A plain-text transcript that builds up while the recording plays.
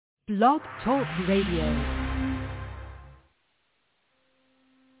Blog Talk Radio.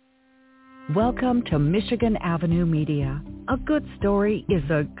 Welcome to Michigan Avenue Media. A good story is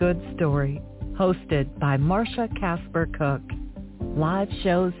a good story. Hosted by Marsha, Casper Cook. Live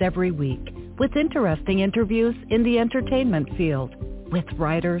shows every week with interesting interviews in the entertainment field with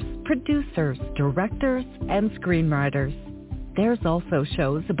writers, producers, directors, and screenwriters. There's also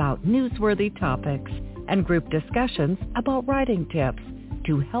shows about newsworthy topics and group discussions about writing tips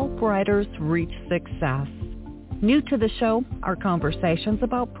to help writers reach success. New to the show are conversations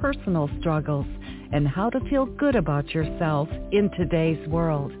about personal struggles and how to feel good about yourself in today's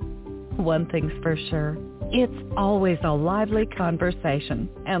world. One thing's for sure, it's always a lively conversation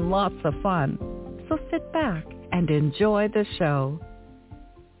and lots of fun. So sit back and enjoy the show.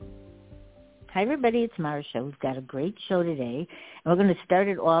 Hi, everybody. It's Marsha. We've got a great show today. And we're going to start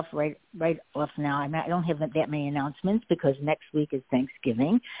it off right off now. I don't have that many announcements because next week is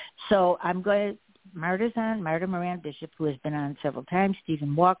Thanksgiving. So I'm going to, Marta's on, Marta Moran Bishop, who has been on several times,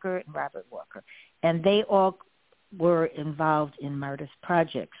 Stephen Walker, and Robert Walker. And they all were involved in Marta's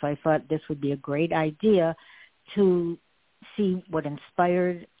project. So I thought this would be a great idea to see what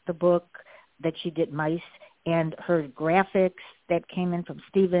inspired the book that she did, Mice, and her graphics that came in from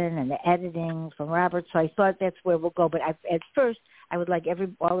Stephen and the editing from Robert. So I thought that's where we'll go. But at first, I would like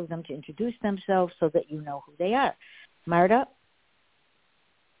all of them to introduce themselves so that you know who they are. Marta?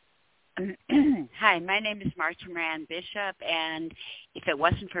 Hi, my name is Marsha Moran Bishop, and if it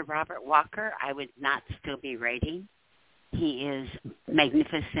wasn't for Robert Walker, I would not still be writing. He is a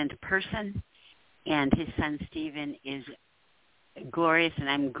magnificent person, and his son Stephen is glorious, and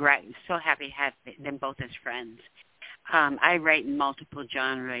I'm so happy to have them both as friends. I write in multiple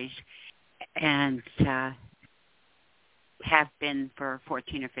genres and have been for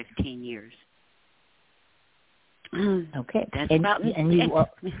 14 or 15 years. Okay. That's about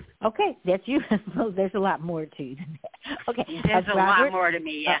okay, that's you. Well, there's a lot more to you than that. Okay. There's a lot more to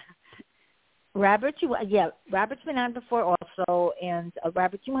me, yeah. Robert's been on before also, and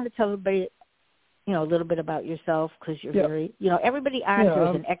Robert, you want to tell everybody, a little bit about yourself because you're very, everybody on here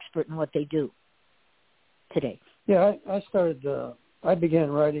is an expert in what they do today. Yeah, I began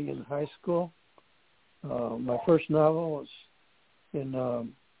writing in high school. My first novel was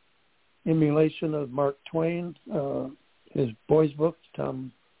in emulation of Mark Twain, his boys' book,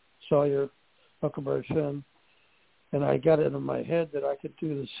 Tom Sawyer, Huckleberry Finn, and I got it in my head that I could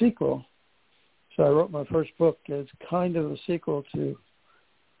do the sequel. So I wrote my first book as kind of a sequel to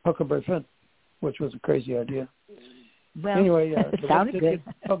Huckleberry Finn, which was a crazy idea. Well, anyway, the sounded book did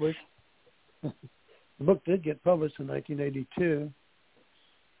get published. The book did get published in 1982,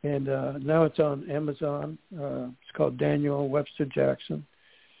 and now it's on Amazon. It's called Daniel Webster Jackson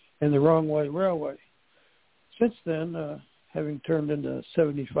and the Wrong Way Railway. Since then, having turned into a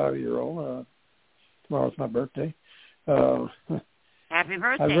 75-year-old, tomorrow's my birthday. Happy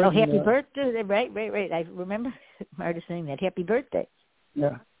birthday. Happy birthday. Right. I remember Marta saying that. Happy birthday.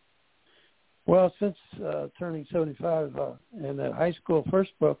 Yeah. Well, since turning 75 and that high school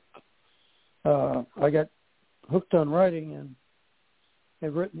first book, I got hooked on writing and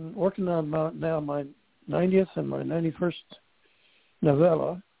have working on now my 90th and my 91st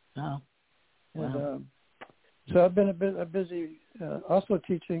novella. Oh. Wow. And, so I've been a busy, also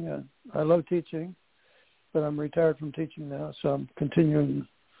teaching. I love teaching, but I'm retired from teaching now, so I'm continuing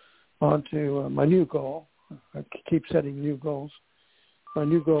on to my new goal. I keep setting new goals. My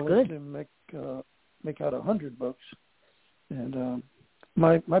new goal is to make out 100 books, and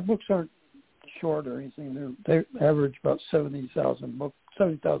my books aren't short or anything. They average about 70,000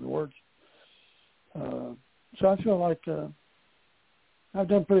 words. So I feel like I've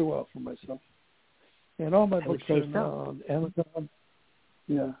done pretty well for myself. And all my books are now on Amazon.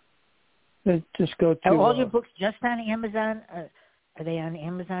 Yeah. They just go to... Are all your books just on Amazon? Are they on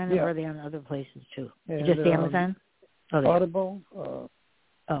Amazon or are they on other places too? And, just Amazon? Audible.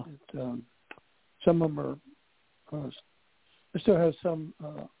 Some of them are... I still have some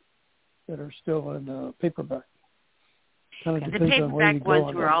that are still in paperback. Kind of the depends on where you paperback go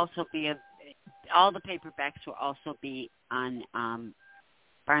ones will also be... all the paperbacks will also be on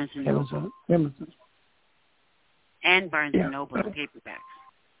Barnes & Noble. Amazon. And Barnes & Noble paperbacks.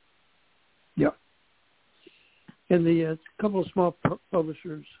 Yeah. And the couple of small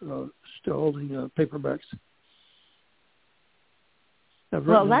publishers still holding paperbacks.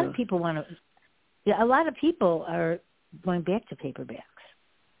 Well, a lot of people want to. Yeah, a lot of people are going back to paperbacks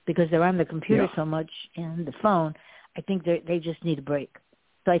because they're on the computer so much and the phone. I think they just need a break.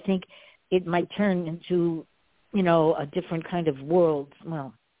 So I think it might turn into, a different kind of world.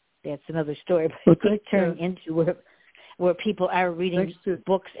 Well, that's another story, but it could turn into where where people are reading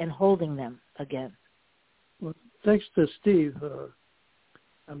books and holding them again. Well, thanks to Steve,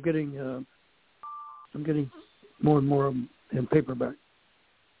 I'm getting more and more in paperback.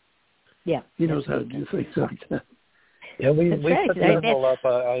 Yeah, he knows how to do things like that. Yeah, we put several up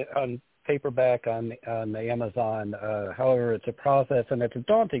on paperback on Amazon. However, it's a process, and it's a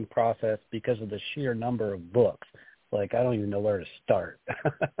daunting process because of the sheer number of books. Like, I don't even know where to start.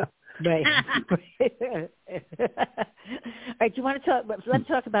 Right. All right. Do you want to talk? Let's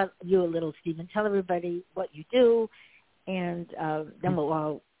talk about you a little, Stephen. Tell everybody what you do, and then we'll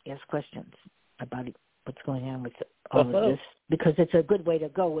all ask questions about what's going on with all of this, because it's a good way to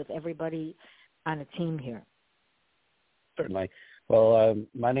go with everybody on a team here. Certainly. Well,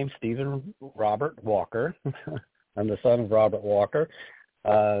 my name's Stephen Robert Walker. I'm the son of Robert Walker.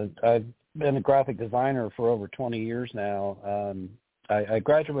 I've been a graphic designer for over 20 years now. I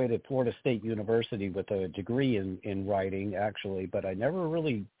graduated Florida State University with a degree in writing, actually, but I never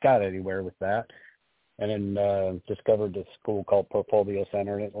really got anywhere with that. And then discovered this school called Portfolio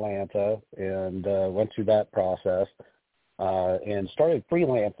Center in Atlanta, and went through that process. And started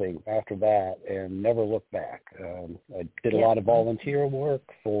freelancing after that and never looked back. I did a lot of volunteer work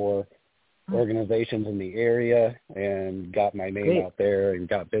for organizations in the area and got my name out there and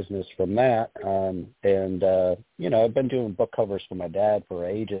got business from that. I've been doing book covers for my dad for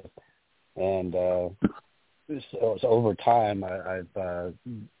ages. And so over time, I've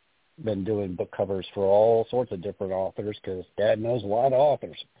been doing book covers for all sorts of different authors because Dad knows a lot of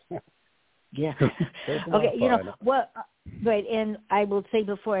authors. Yeah. Okay, right, and I will say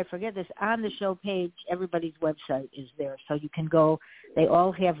before I forget this, on the show page, everybody's website is there, so you can go. They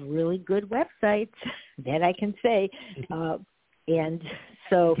all have really good websites, that I can say, and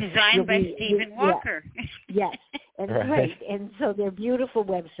so designed by Stephen Walker. Yeah. Yes, and right, and so they're beautiful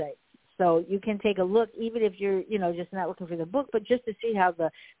websites. So you can take a look, even if you're, just not looking for the book, but just to see how the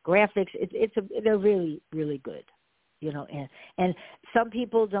graphics. They're really, really good, and some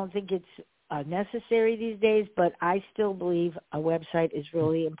people don't think it's necessary these days, but I still believe a website is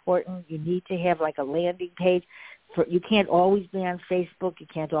really important. You need to have like a landing page. You can't always be on Facebook. You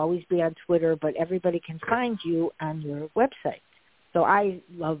can't always be on Twitter, but everybody can find you on your website. So I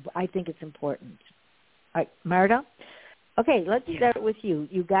think it's important. All right, Marta? Okay, let's start with you.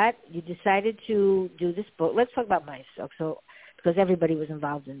 You decided to do this book. Let's talk about Marsha, because everybody was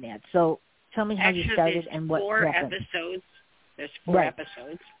involved in that. So tell me how you started and what happened. There's four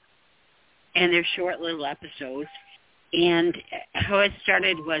episodes. And they're short little episodes. And how it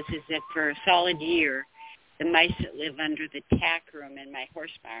started is that for a solid year, the mice that live under the tack room in my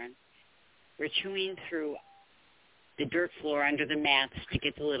horse barn were chewing through the dirt floor under the mats to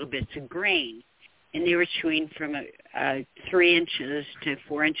get the little bits of grain. And they were chewing from 3 inches to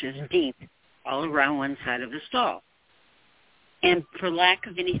 4 inches deep all around one side of the stall. And for lack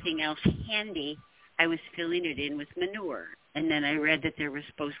of anything else handy, I was filling it in with manure. And then I read that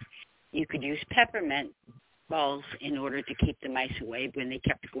you could use peppermint balls in order to keep the mice away when they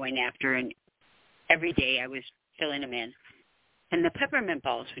kept going after. And every day I was filling them in. And the peppermint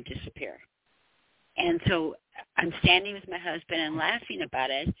balls would disappear. And so I'm standing with my husband and laughing about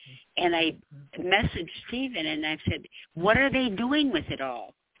it. And I messaged Stephen and I said, what are they doing with it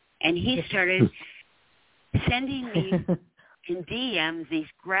all? And he started sending me in DM these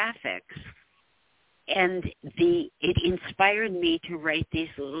graphics. And it inspired me to write these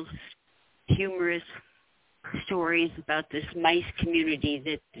little humorous stories about this mice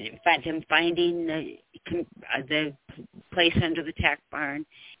community that them finding the place under the tack barn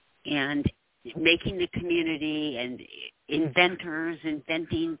and making the community and inventors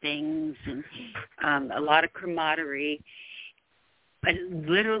inventing things and a lot of camaraderie. But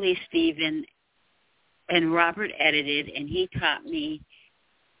literally Stephen and Robert edited, and he taught me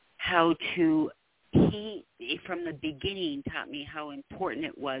how to, from the beginning, taught me how important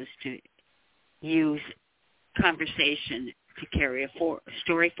it was to use conversation to carry a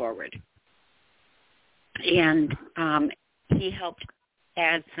story forward. And he helped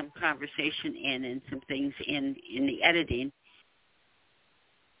add some conversation in and some things in the editing.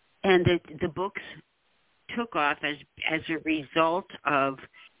 And the books took off as a result of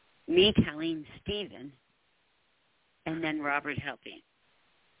me telling Stephen and then Robert helping.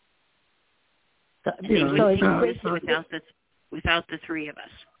 So, without the three of us.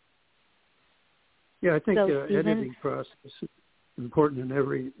 Yeah, I think editing process is important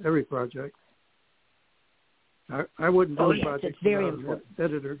in every project. I wouldn't do a project without an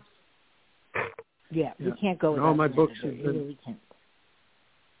editor. Yeah, you can't go without all my books editor. You really can't.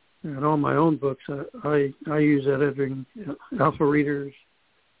 And all my own books, I use editing, alpha readers,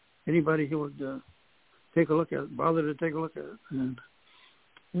 anybody who would take a look at it, bother to take a look at it. And,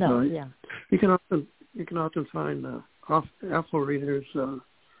 yeah. You can often find alpha readers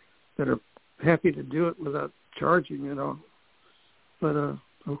that are happy to do it without charging, But of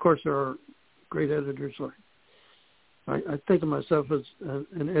course, there are great editors. Like I think of myself as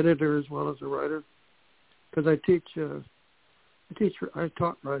an editor as well as a writer, because I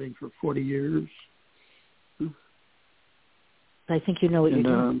taught writing for 40 years. I think you know what you're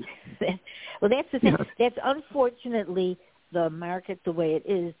doing. Well, that's the thing. Yeah. That's unfortunately the market the way it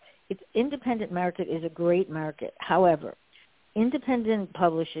is. It's independent market is a great market. However, independent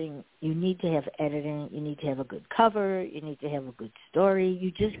publishing, you need to have editing, you need to have a good cover, you need to have a good story.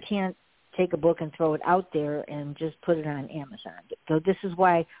 You just can't take a book and throw it out there and just put it on Amazon. So this is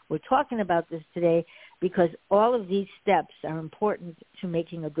why we're talking about this today, because all of these steps are important to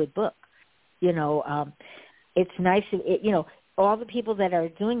making a good book. It's nice, all the people that are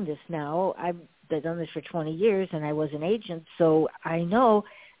doing this now, I've done this for 20 years and I was an agent, so I know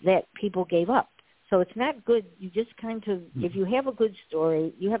that people gave up. So it's not good. You just kind of, if you have a good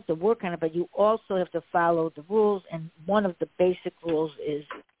story, you have to work on it, but you also have to follow the rules, and one of the basic rules is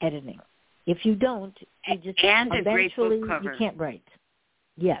editing. If you don't, you just and eventually a great book cover. You can't write.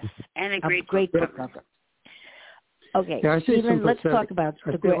 Yes. And a great book cover. Okay, yeah, Stephen, let's talk about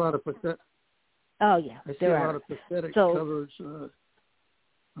I see a lot of pathetic. Oh, yeah. I see a lot of pathetic covers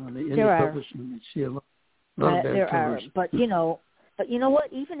on the indie publishing. I see a lot of bad there covers. But you know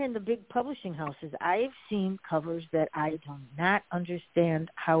what? Even in the big publishing houses, I've seen covers that I do not understand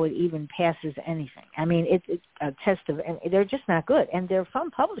how it even passes anything. I mean, it's a test of, and they're just not good, and they're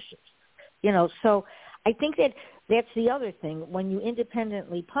from publishers. So I think that's the other thing. When you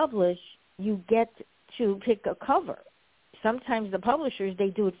independently publish, you get to pick a cover. Sometimes the publishers, they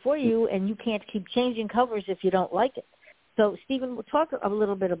do it for you, and you can't keep changing covers if you don't like it. So, Stephen, we'll talk a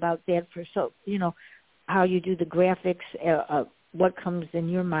little bit about that how you do the graphics, what comes in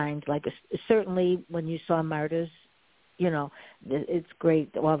your mind. Like, certainly when you saw Marta's, it's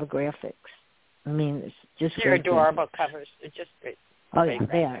great, all the graphics. I mean, it's just they're adorable covers. They're just great. Oh, yeah,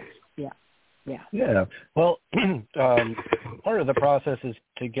 they are. Yeah. Yeah. Well, part of the process is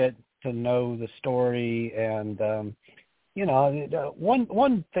to get to know the story, and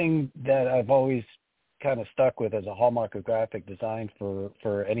one thing that I've always kind of stuck with as a hallmark of graphic design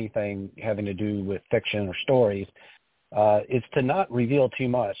for anything having to do with fiction or stories is to not reveal too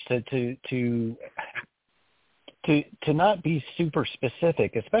much, to not be super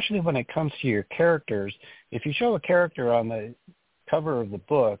specific, especially when it comes to your characters. If you show a character on the cover of the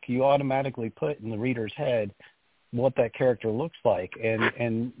book, you automatically put in the reader's head what that character looks like,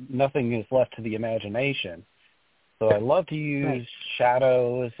 and nothing is left to the imagination. So I love to use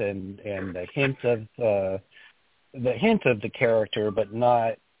shadows and the hint of the character, but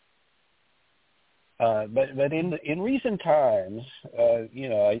not. But in recent times, I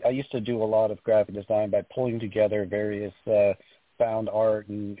used to do a lot of graphic design by pulling together various found art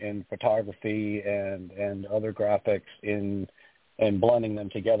and photography and other graphics and blending them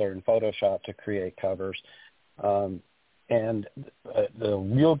together in Photoshop to create covers. And the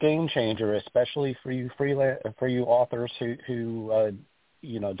real game changer, especially for you authors who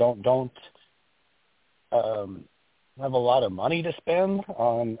don't have a lot of money to spend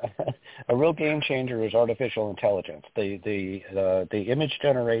on, a real game changer is artificial intelligence. The image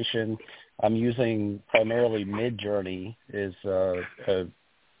generation I'm using primarily Midjourney is an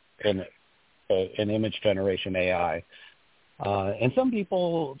image generation AI. And some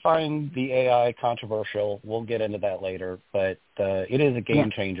people find the AI controversial. We'll get into that later, but it is a game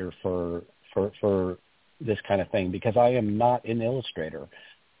changer for this kind of thing, because I am not an illustrator.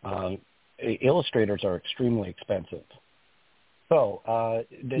 Illustrators are extremely expensive. So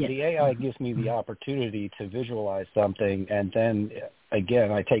the AI gives me the opportunity to visualize something, and then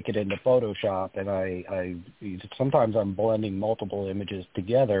again I take it into Photoshop, and I sometimes I'm blending multiple images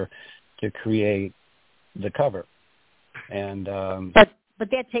together to create the cover. And but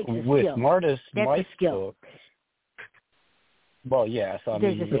that takes a with skill. Marta's That's a skill. book, well, yes, I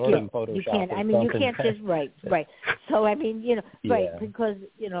There's mean, a skill. learning Photoshop. You can't just write. So I mean, because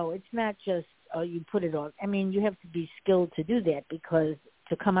it's not just you put it on. I mean, you have to be skilled to do that, because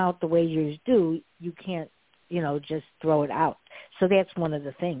to come out the way yours do, you can't just throw it out. So that's one of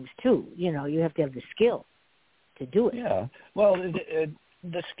the things too. You have to have the skill to do it. Yeah. Well,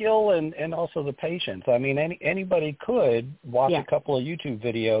 the skill and also the patience. I mean, anybody could watch a couple of YouTube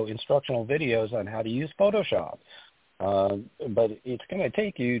instructional videos on how to use Photoshop, but it's going to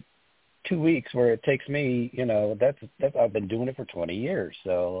take you 2 weeks, where it takes me, that's I've been doing it for 20 years,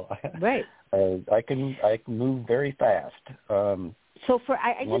 so I can move very fast. So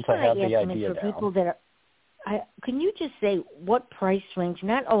I just want to ask, for people that are, can you just say what price range,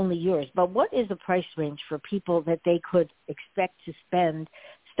 not only yours, but what is the price range for people that they could expect to spend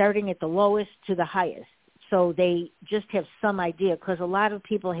starting at the lowest to the highest? So they just have some idea, because a lot of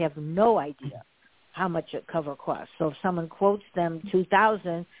people have no idea how much a cover costs. So if someone quotes them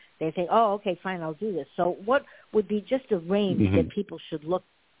 $2,000, they think, oh, okay, fine, I'll do this. So what would be just a range that people should look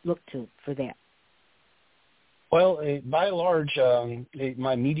to for that? Well, by and large,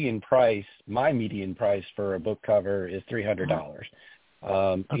 my median price for a book cover is $300.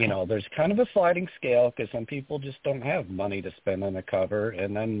 You know, there's kind of a sliding scale because some people just don't have money to spend on a cover,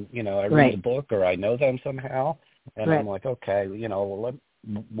 and then I read the book or I know them somehow, and I'm like, okay,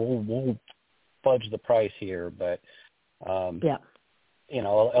 we'll fudge the price here, but a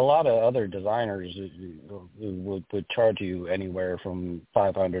lot of other designers would charge you anywhere from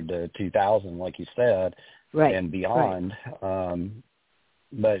 $500 to $2,000, like you said. And beyond.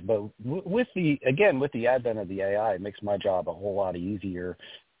 But with the advent of the AI, it makes my job a whole lot easier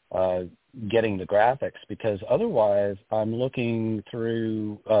getting the graphics, because otherwise I'm looking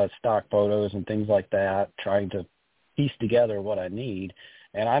through stock photos and things like that, trying to piece together what I need,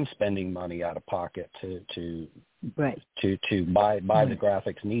 and I'm spending money out of pocket to buy the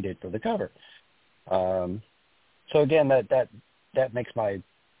graphics needed for the cover. So again, that makes my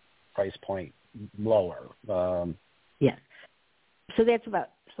price point lower. Yes. So that's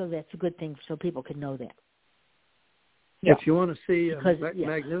a good thing, so people can know that. Yeah. If you want to see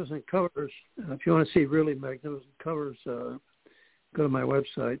magnificent covers, if you want to see really magnificent covers, go to my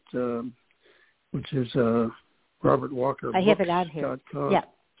website, which is Robert Walker. I have it on here.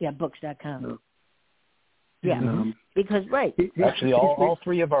 Books.com. Because actually, all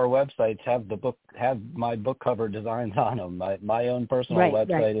three of our websites have my book cover designs on them. My own personal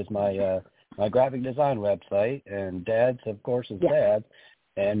website is my graphic design website, and Dad's, of course, is Dad's.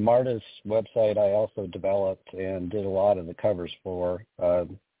 And Marta's website I also developed and did a lot of the covers for.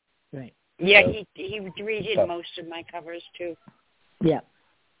 Yeah, he redid most of my covers too. Yeah.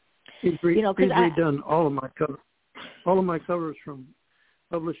 He's redone all of my covers from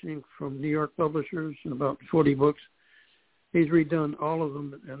publishing from New York publishers, and about 40 books. He's redone all of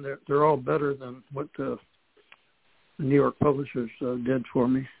them, and they're all better than what the New York publishers did for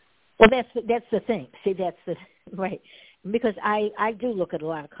me. Well, that's the thing. See, that's the right, because I do look at a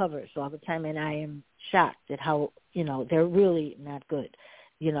lot of covers all the time, and I am shocked at how they're really not good,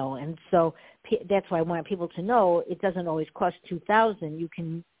 and so that's why I want people to know it doesn't always cost $2,000. You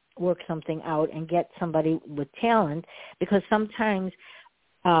can work something out and get somebody with talent, because sometimes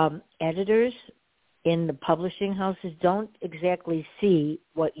editors in the publishing houses don't exactly see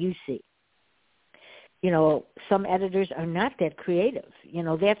what you see. Some editors are not that creative.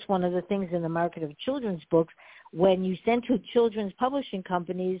 That's one of the things in the market of children's books. When you send to children's publishing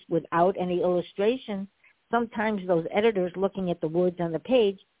companies without any illustration, sometimes those editors looking at the words on the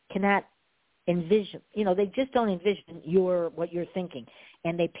page cannot envision. They just don't envision what you're thinking,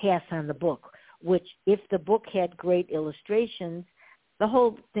 and they pass on the book, which if the book had great illustrations, the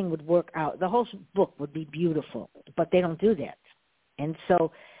whole thing would work out. The whole book would be beautiful, but they don't do that. And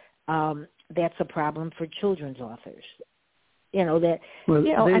so that's a problem for children's authors. Because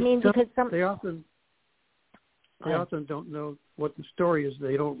they often don't know what the story is.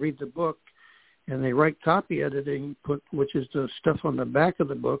 They don't read the book, and they write copy editing, which is the stuff on the back of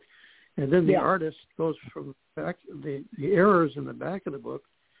the book, and then the artist goes from back the errors in the back of the book.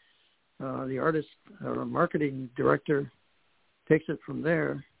 The artist or marketing director takes it from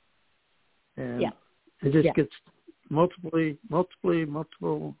there, and it just gets multiple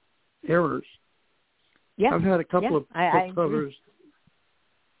errors. Yeah, I've had a couple of book covers.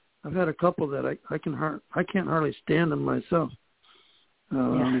 I've had a couple that I can't hardly stand them myself.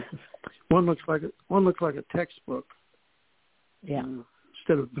 One looks like a textbook. Yeah.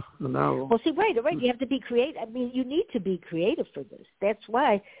 Instead of a novel. Well, see, right. You have to be creative. I mean, you need to be creative for this. That's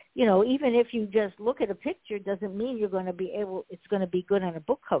why, even if you just look at a picture, doesn't mean it's going to be good on a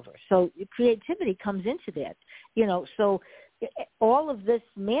book cover. So creativity comes into that. So all of this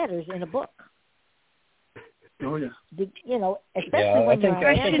matters in a book. Oh yeah. Especially when you're on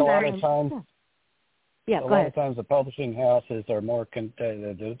I think a lot of times. Yeah, a lot of times the publishing houses are more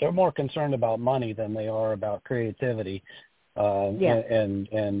they're more concerned about money than they are about creativity.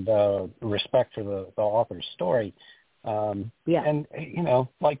 And respect for the author's story. And,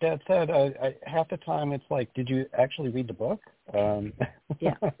 like Dad said, half the time it's like, did you actually read the book? No,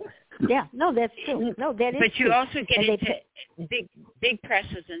 that's true. No, that is But you true. also get into big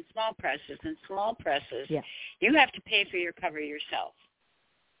presses and small presses. And small presses, you have to pay for your cover yourself.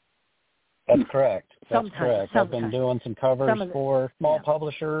 That's correct. That's Sometimes, correct. I've been doing some covers for small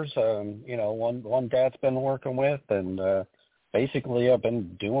publishers. One dad's been working with, and basically I've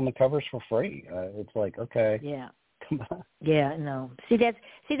been doing the covers for free. It's like, okay. Yeah. Come on. Yeah, no. See, that's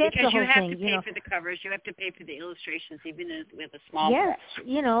because the whole you have thing. to pay for the covers. You have to pay for the illustrations, even with a small Yes,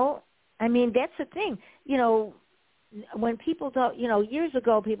 press. I mean, that's the thing. When people don't, years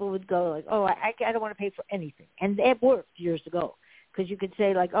ago people would go like, oh, I don't want to pay for anything. And that worked years ago because you could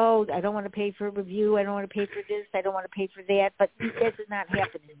say like, oh, I don't want to pay for a review. I don't want to pay for this. I don't want to pay for that. But this is not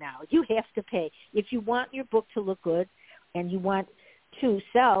happening now. You have to pay. If you want your book to look good and you want to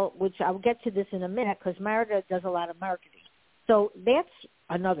sell, which I'll get to this in a minute because Marsha does a lot of marketing. So that's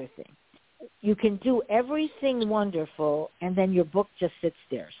another thing. You can do everything wonderful, and then your book just sits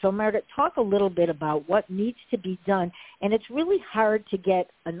there. So, Marsha, talk a little bit about what needs to be done. And it's really hard to get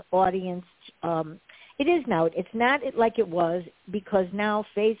an audience. It is now. It's not like it was because now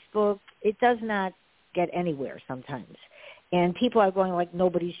Facebook, it does not get anywhere sometimes. And people are going like,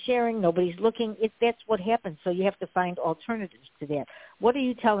 nobody's sharing, nobody's looking. That's what happens. So you have to find alternatives to that. What are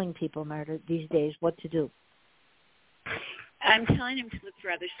you telling people, Marsha, these days, what to do? I'm telling them to look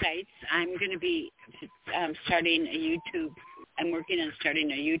for other sites. I'm going to be starting a YouTube. I'm working on starting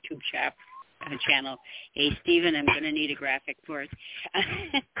a YouTube channel. Hey, Stephen, I'm going to need a graphic for it.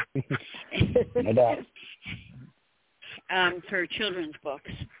 No doubt. For children's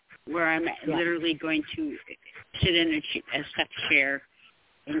books, where I'm literally going to sit in a stuffed chair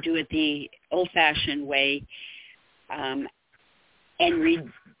and do it the old-fashioned way and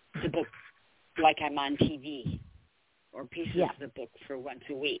read the book like I'm on TV. Or pieces of the book for once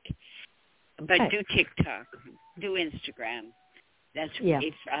a week. But do TikTok, do Instagram. That's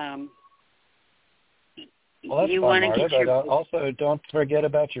if well, that's you want to get your... But also, don't forget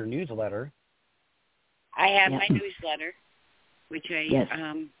about your newsletter. I have my newsletter, which which,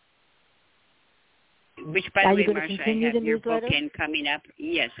 by the way, Marsha, I have your book in coming up.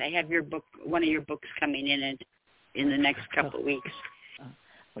 Yes, I have your book, one of your books coming in the next couple of weeks.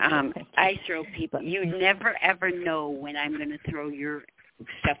 I throw people. You never ever know when I'm going to throw your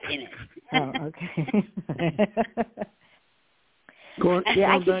stuff in it. Okay.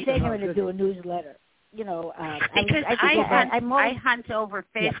 I keep saying I'm going to do a newsletter. Because I hunt over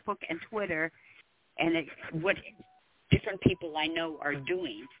Facebook and Twitter, and what different people I know are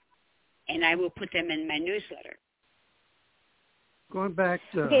doing, and I will put them in my newsletter. Going back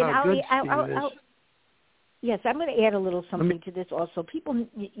to how good Steve is. Yes, I'm going to add a little something to this also. People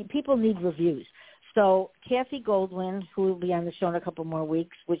need reviews. So Kathy Goldwyn, who will be on the show in a couple more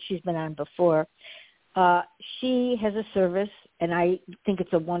weeks, which she's been on before, she has a service, and I think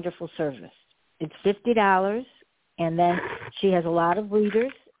it's a wonderful service. It's $50, and then she has a lot of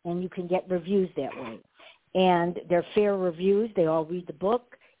readers, and you can get reviews that way. And they're fair reviews. They all read the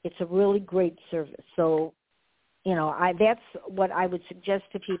book. It's a really great service. So that's what I would suggest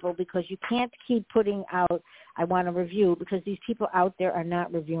to people because you can't keep putting out, I want a review, because these people out there are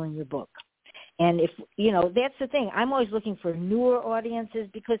not reviewing your book. And if, that's the thing. I'm always looking for newer audiences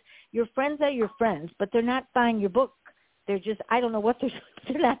because your friends are your friends, but they're not buying your book. They're just, I don't know what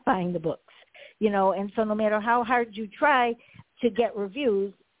they're not buying the books, and so no matter how hard you try to get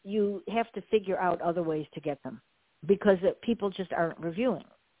reviews, you have to figure out other ways to get them because people just aren't reviewing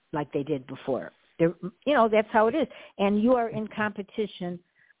like they did before. That's how it is. And you are in competition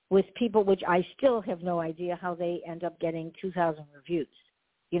with people, which I still have no idea how they end up getting 2,000 reviews,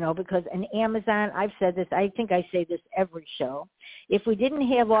 because in Amazon, I've said this, I think I say this every show. If we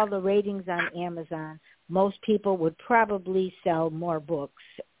didn't have all the ratings on Amazon, most people would probably sell more books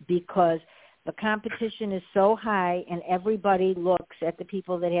because the competition is so high and everybody looks at the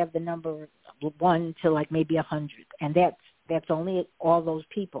people that have the number 1 to like maybe 100. And that's only all those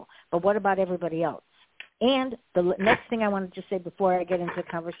people. But what about everybody else? And the next thing I wanted to say before I get into the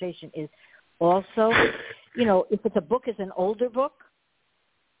conversation is also, if it's a book is an older book,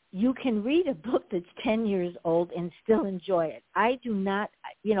 you can read a book that's 10 years old and still enjoy it. I do not,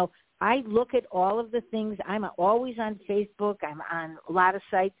 I look at all of the things. I'm always on Facebook. I'm on a lot of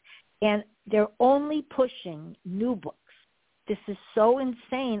sites, and they're only pushing new books. This is so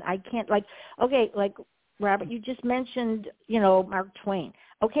insane. I can't, Robert, you just mentioned, Mark Twain.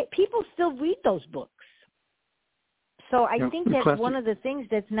 Okay, people still read those books. So I think that's one of the things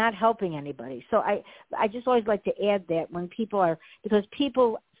that's not helping anybody. So I just always like to add that when because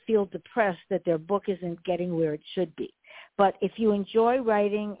people feel depressed that their book isn't getting where it should be. But if you enjoy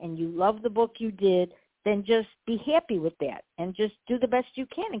writing and you love the book you did, then just be happy with that and just do the best you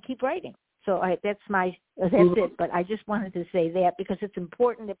can and keep writing. So that's it. But I just wanted to say that because it's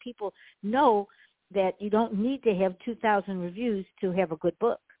important that people know that you don't need to have 2,000 reviews to have a good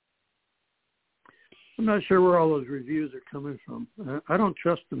book. I'm not sure where all those reviews are coming from. I don't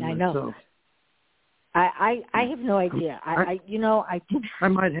trust them myself. Know. I have no idea. I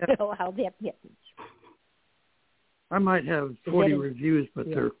might have know how that happens. I might have 40 reviews, but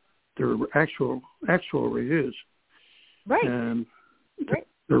they're actual reviews. Right. And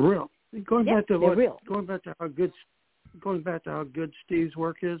they're real. Going back to how good Steve's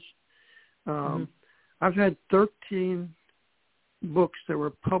work is. I've had 13 books that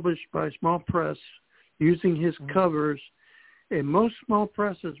were published by small press using his covers, and most small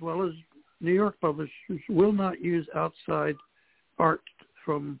press, as well as New York publishers, will not use outside art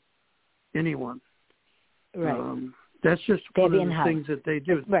from anyone. Right. That's just one of the things that they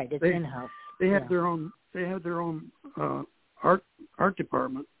do. Right. It's in-house. They have their own. They have their own art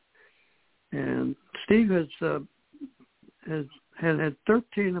department, and Steve has had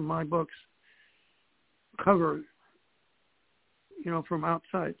 13 of my books covered, from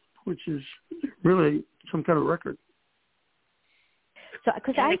outside, which is really some kind of record. So,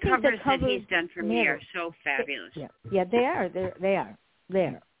 because I think covers the covers that he's done for me are so fabulous. Yeah, they are. They are.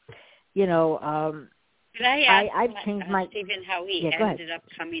 Could I ask I've changed my Stephen how he ended up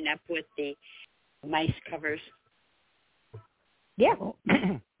coming up with the mice covers? Yeah.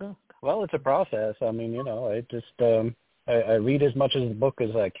 Well, it's a process. I mean, I just I read as much of the book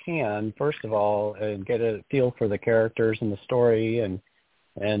as I can, first of all, and get a feel for the characters and the story. And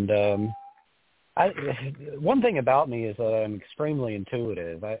one thing about me is that I'm extremely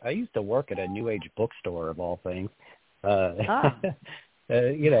intuitive. I used to work at a New Age bookstore, of all things. The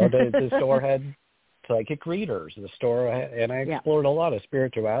store had psychic readers. And I explored a lot of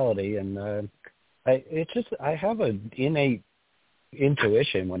spirituality, and I have an innate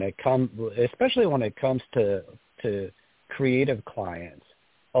intuition when it comes, especially when it comes to creative clients.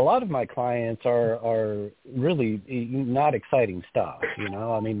 A lot of my clients are really not exciting stuff.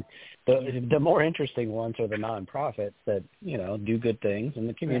 I mean, the more interesting ones are the nonprofits that do good things in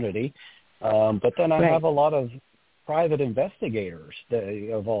the community. But then I have a lot of private investigators,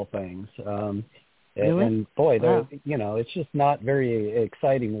 of all things. And boy, it's just not very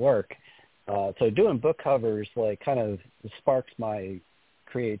exciting work. So doing book covers kind of sparks my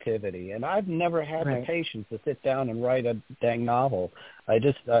creativity, and I've never had the patience to sit down and write a dang novel. I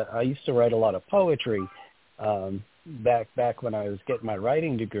used to write a lot of poetry back when I was getting my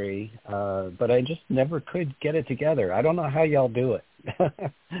writing degree, but I just never could get it together. I don't know how y'all do it,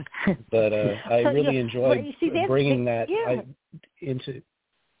 but I really enjoy bringing that into.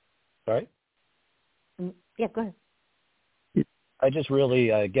 Sorry. Yeah, go ahead. I just really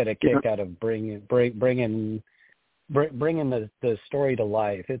get a kick out of bringing the story to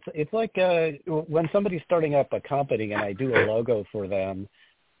life. It's like when somebody's starting up a company and I do a logo for them,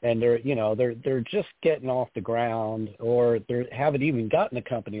 and they're just getting off the ground, or they haven't even gotten the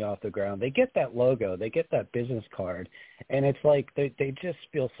company off the ground. They get that logo, they get that business card, and it's like they just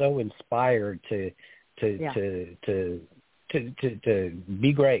feel so inspired to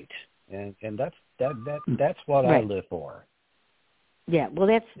be great, and that's what I live for. Yeah, well,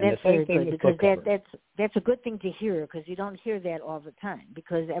 that's very good, because that's a good thing to hear, because you don't hear that all the time,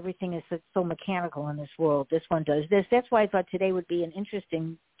 because everything is so mechanical in this world. This one does this. That's why I thought today would be an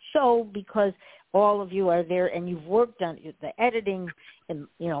interesting show, because all of you are there and you've worked on the editing and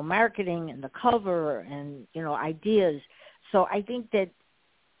marketing and the cover and ideas. So I think that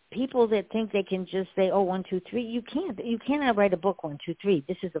people that think they can just say, 1, 2, 3, you can't. You cannot write a book 1, 2, 3.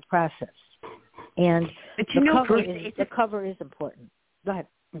 This is a process. And the cover is important. Go ahead,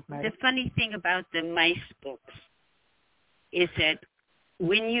 Marsha. The funny thing about the mice books is that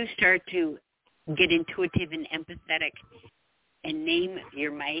when you start to get intuitive and empathetic and name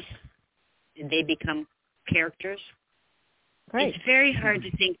your mice, they become characters. Right. It's very hard to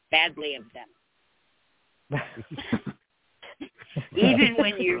think badly of them. Even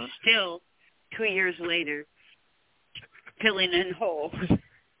when you're still 2 years later filling in holes.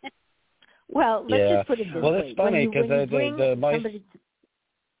 Well, let's just put it this way. Well, it's funny because the mice.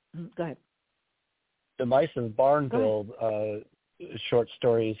 Go ahead. The Mice of Barnville short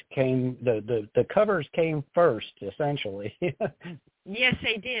stories came. The covers came first, essentially. Yes,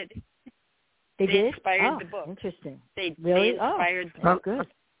 they did. They did? Inspired the book. Interesting. They inspired the book. Good.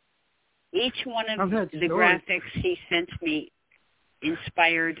 Each one of the graphics he sent me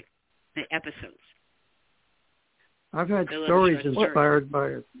inspired the episodes. I've had stories inspired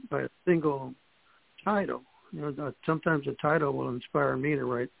by a single title. Sometimes a title will inspire me to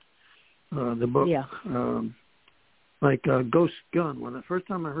write the book. Yeah. Like Ghost Gun. When the first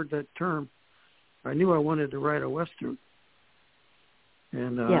time I heard that term, I knew I wanted to write a Western.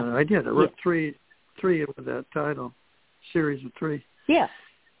 And I did. I wrote three with that title, series of 3. Yeah.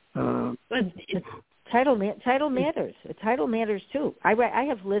 Title matters. A title matters too. I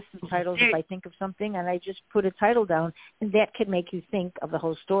have lists of titles if I think of something, and I just put a title down, and that can make you think of the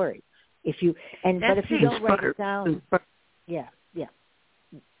whole story. But if you don't write it down, yeah,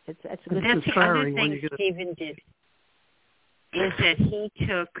 it's a good. That's the other thing Stephen did, is that he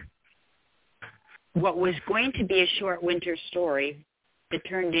took what was going to be a short winter story that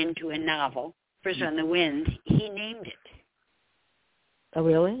turned into a novel, First on the Wind. He named it. Oh,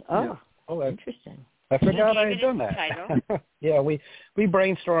 really? Oh, yeah. Oh, interesting. I forgot I had done that. Yeah, we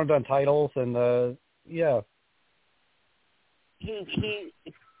brainstormed on titles, and yeah. He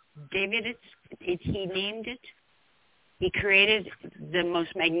gave it he named it. He created the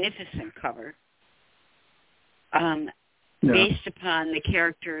most magnificent cover based upon the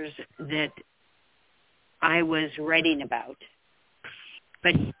characters that I was writing about.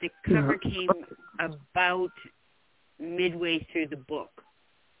 But the cover came about midway through the book.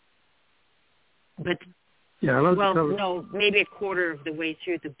 But no, maybe a quarter of the way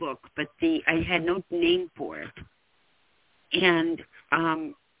through the book. But I had no name for it, and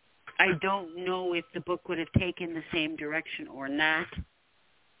I don't know if the book would have taken the same direction or not.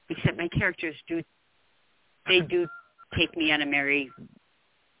 Except my characters do take me on a merry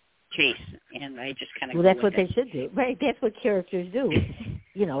chase, and I just kind of. Well, that's what they should do, right? That's what characters do.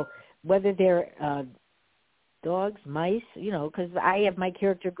 Whether they're dogs, mice, because I have my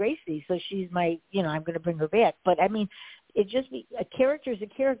character Gracie, so she's my, I'm going to bring her back. But I mean, a character is a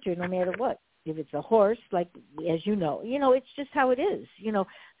character no matter what. If it's a horse, like, as you know, it's just how it is,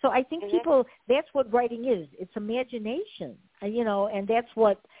 So I think people, that's what writing is. It's imagination, and that's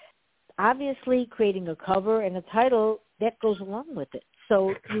what, obviously, creating a cover and a title, that goes along with it.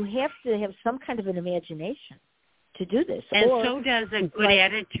 So you have to have some kind of an imagination to do this. And so does a good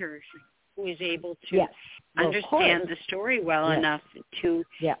editor who is able to understand the story well enough to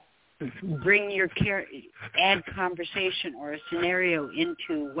bring add conversation or a scenario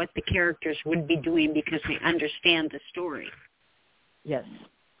into what the characters would be doing because they understand the story. Yes.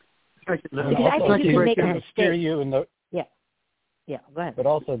 Because I think you can make a mistake. Yeah, go ahead. But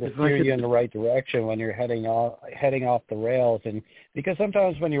also to steer you in the right direction when you're heading off the rails, and because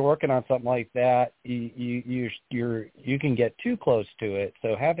sometimes when you're working on something like that, you can get too close to it.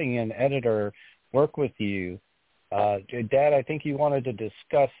 So having an editor work with you, Dad, I think you wanted to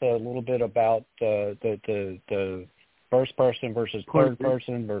discuss a little bit about the first person versus third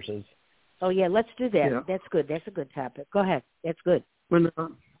person versus. Oh yeah, let's do that. Yeah. That's good. That's a good topic. Go ahead. That's good.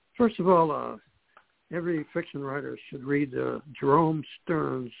 First of all. Every fiction writer should read Jerome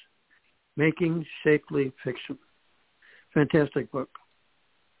Stern's Making Shapely Fiction. Fantastic book.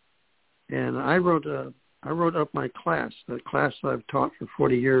 And I wrote up my class, the class I've taught for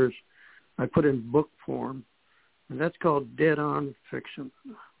 40 years. I put in book form, and that's called Dead On Fiction.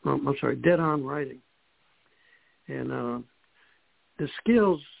 Dead On Writing. And the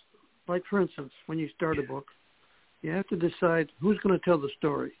skills, like for instance, when you start a book, you have to decide who's going to tell the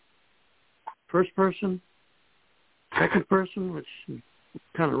story. First person, second person, which is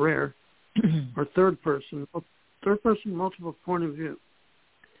kind of rare, or third person, multiple point of view.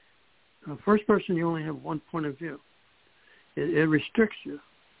 First person, you only have one point of view. It restricts you.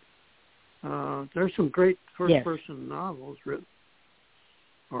 There's some great first-person novels written,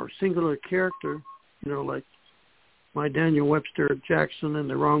 or singular character, like my Daniel Webster Jackson and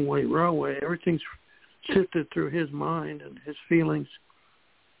The Wrong Way Railway. Everything's sifted through his mind and his feelings.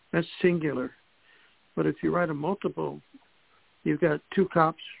 That's singular. But if you write a multiple, you've got two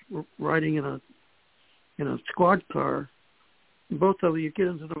cops riding in a squad car. Both of you get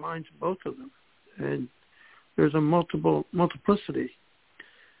into the minds of both of them, and there's a multiplicity.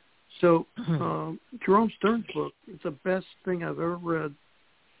 So Jerome Stern's book is the best thing I've ever read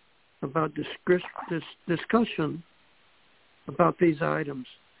about this discussion about these items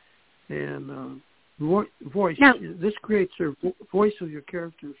and voice. Now, this creates a voice of your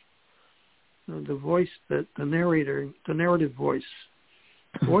characters. The voice that the narrative voice.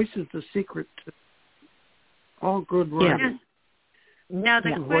 Voice is the secret to all good writing. Yeah. Now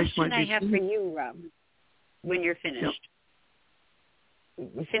the question I have for you, Rob, when you're finished,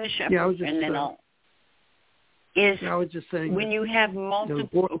 finish up, and then I'll. I was just saying. When you have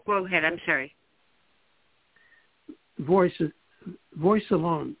multiple, go ahead. I'm sorry. Voice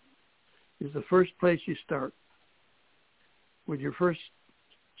alone is the first place you start with your first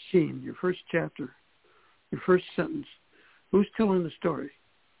scene, your first chapter, your first sentence. Who's telling the story?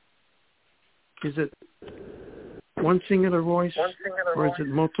 Is it one singular voice, or is it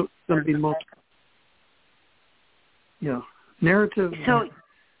going to be multiple? Yeah, narrative. So,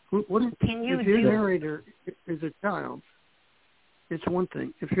 if your narrator is a child, it's one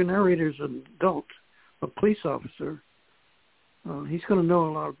thing. If your narrator is an adult, a police officer, he's going to know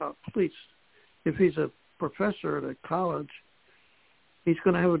a lot about police. If he's a professor at a college, he's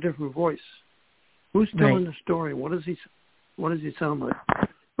going to have a different voice. Who's telling the story? What does he sound like?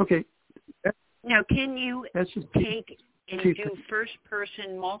 Okay. Now, can you take and do first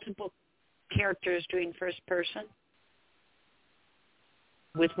person, multiple characters doing first person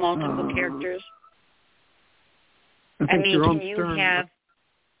with multiple characters? I mean, can you have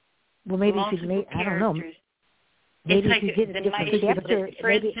maybe multiple if you I don't know. characters? Maybe It's if you did a different chapter. For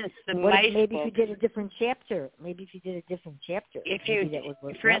instance, the mice maybe book. if you did a different chapter. If you,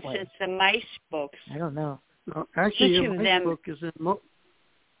 for instance, the mice books. I don't know. No, actually, your mice book is in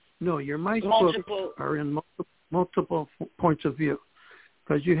your mice books are in multiple points of view,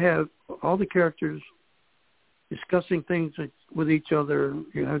 because you have all the characters discussing things with each other.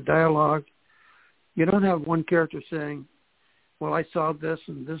 You have dialogue. You don't have one character saying, "Well, I saw this,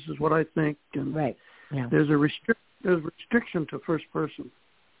 and this is what I think." And right. Yeah. There's a restriction to first person.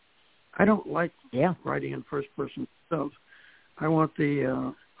 I don't like writing in first person stuff. I want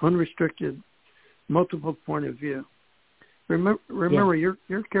the unrestricted, multiple point of view. Remember your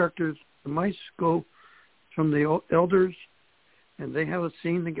characters, the mice go from the elders, and they have a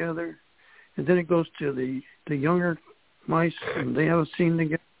scene together, and then it goes to the younger mice, and they have a scene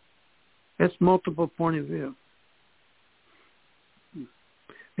together. That's multiple point of view.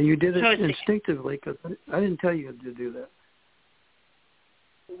 And you did it instinctively, because I didn't tell you to do that.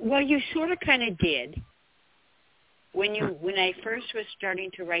 Well, you sort of kind of did. When I first was starting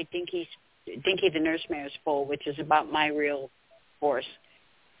to write Dinky the Nursemare's Foal, which is about my real horse,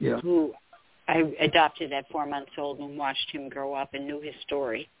 who I adopted at 4 months old and watched him grow up and knew his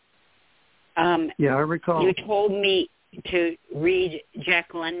story. I recall. You told me to read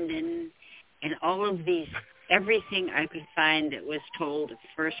Jack London and all of these, everything I could find that was told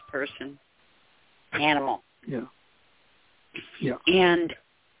first person animal. Yeah. And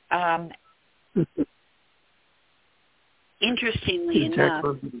interestingly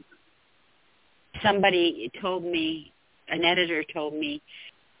enough, somebody told me, an editor told me,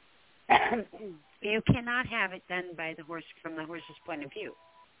 you cannot have it done from the horse's point of view.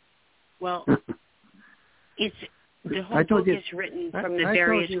 Well, the whole book is written from the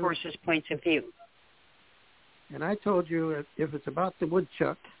various horses' points of view. And I told you if it's about the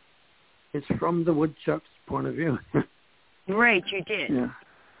woodchuck, it's from the woodchuck's point of view. Right, you did. Yeah.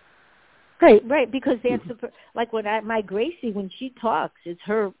 Right, because that's like my Gracie, when she talks, it's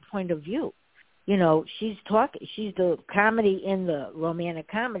her point of view. You know, she's the comedy in the romantic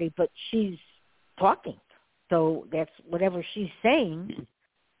comedy, but she's talking. So that's whatever she's saying.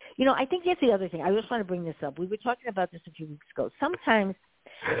 You know, I think that's the other thing. I just want to bring this up. We were talking about this a few weeks ago. Sometimes,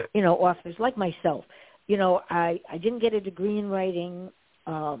 authors like myself, I didn't get a degree in writing,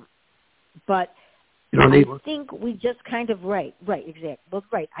 but I think we just kind of right, exactly. Well,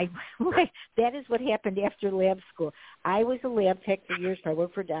 right. That is what happened after lab school. I was a lab tech for years. So I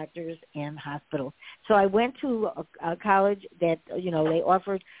worked for doctors and hospitals. So I went to a college that, they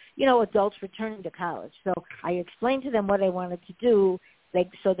offered, adults returning to college. So I explained to them what I wanted to do.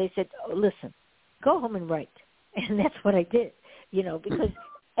 So they said, listen, go home and write. And that's what I did, because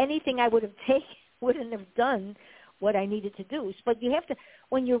anything I would have taken wouldn't have done what I needed to do. But you have to,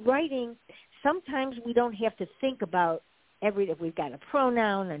 when you're writing, sometimes we don't have to think about if we've got a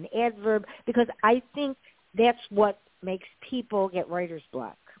pronoun, an adverb, because I think that's what makes people get writer's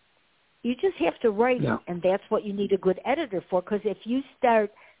block. You just have to write it, and that's what you need a good editor for, because if you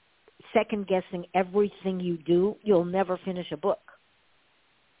start second-guessing everything you do, you'll never finish a book.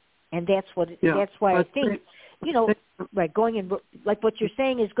 And that's why I think, going in, like what you're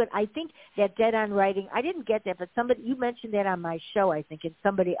saying is good. I think that dead-on writing, I didn't get that, but you mentioned that on my show, I think, and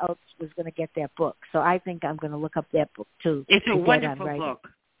somebody else was going to get that book. So I think I'm going to look up that book, too. It's a wonderful book.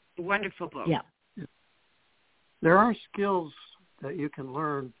 A wonderful book. Yeah. There are skills that you can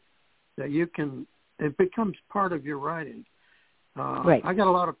learn that it becomes part of your writing. Right. I got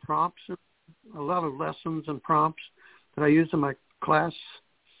a lot of prompts, a lot of lessons and prompts that I use in my class.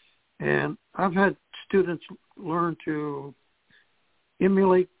 And I've had students learn to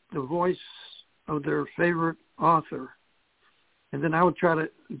emulate the voice of their favorite author. And then I would try to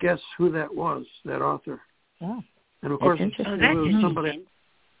guess who that was, that author. Oh, and of course, if it was somebody,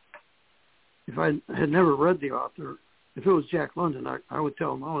 if I had never read the author, if it was Jack London, I would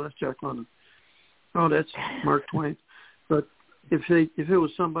tell them, oh, that's Jack London. Oh, that's Mark Twain. But if it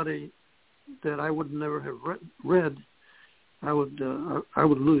was somebody that I would never have read, I would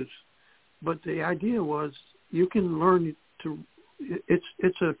lose. But the idea was you can learn to.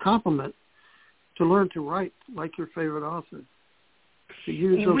 It's a compliment to learn to write like your favorite author.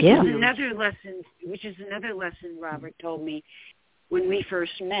 Which is another lesson Robert told me when we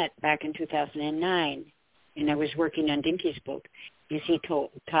first met back in 2009, and I was working on Dinky's book. Is he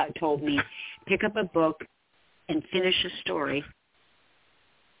told me, pick up a book and finish a story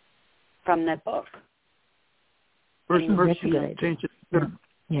from that book. First person, change it.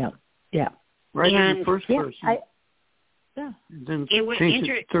 Yeah. Right in the first person. Then it was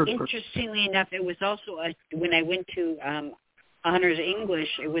interestingly enough. It was also when I went to Honors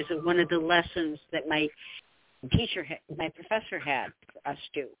English. It was one of the lessons that my professor had us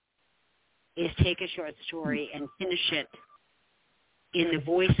do. Is take a short story and finish it in the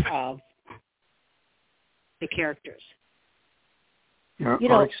voice of the characters.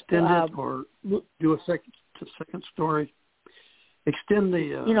 Or extend it, or do a second story. Extend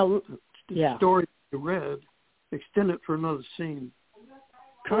the story you read. Extend it for another scene.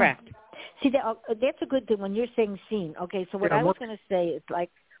 Correct. See, that's a good thing when you're saying scene. Okay, so what I was going to say is like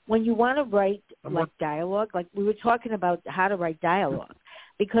when you want to write dialogue, like we were talking about how to write dialogue,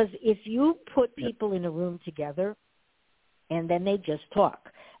 because if you put people in a room together and then they just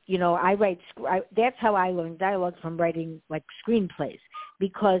talk, that's how I learned dialogue from writing like screenplays,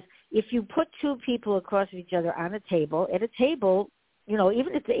 because if you put two people across each other on at a table, even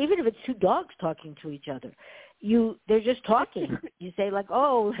if it's two dogs talking to each other, they're just talking. You say like,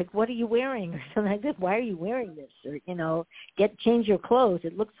 oh, like what are you wearing or something like that? Why are you wearing this? Or change your clothes.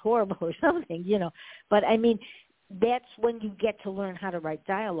 It looks horrible or something. But I mean, that's when you get to learn how to write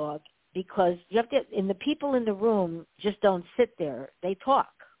dialogue, because you have to. And the people in the room just don't sit there; they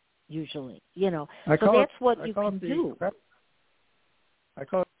talk usually. So that's what you can do. I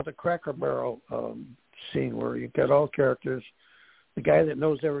call it the Cracker Barrel scene, where you get all characters. The guy that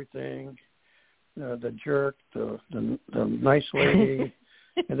knows everything, the jerk, the nice lady,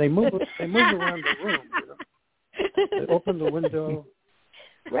 and they move around the room. They open the window.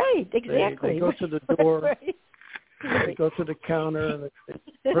 Right, exactly. They go to the door. Right. They go to the counter and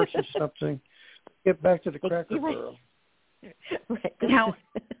they purchase something. Get back to the Cracker Barrel. Right. Now,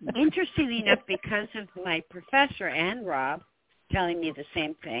 interestingly enough, because of my professor and Rob telling me the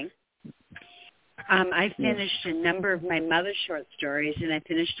same thing, I finished a number of my mother's short stories, and I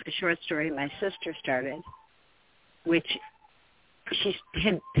finished a short story my sister started, which she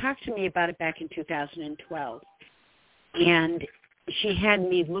had talked to me about it back in 2012. And she had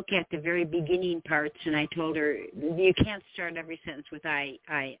me look at the very beginning parts, and I told her, you can't start every sentence with I,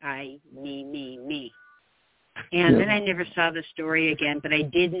 me. And then I never saw the story again, but I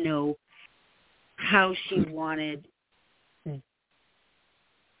did know how she wanted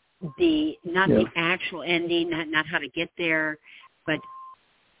the actual ending, not how to get there, but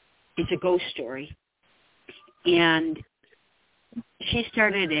it's a ghost story. And she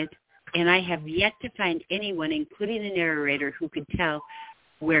started it, and I have yet to find anyone, including the narrator, who could tell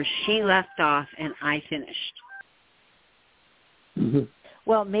where she left off and I finished. Mm-hmm.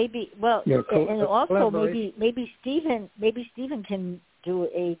 Well, and also maybe Stephen can do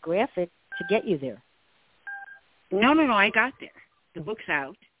a graphic to get you there. No, I got there. The book's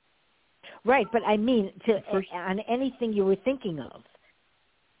out. Right, but I mean on anything you were thinking of,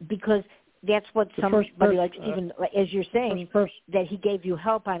 because that's what somebody like Stephen, as you're saying, that he gave you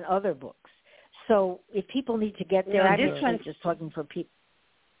help on other books. So if people need to get there, this one's just talking for people.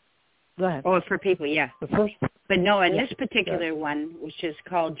 Go ahead. Oh, for people, yeah. But no, in this particular one, which is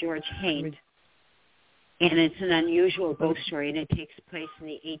called George Haint, and it's an unusual ghost story, and it takes place in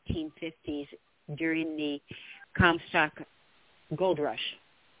the 1850s during the Comstock Gold Rush.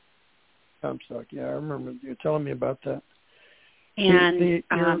 Comstock, yeah, I remember you telling me about that. And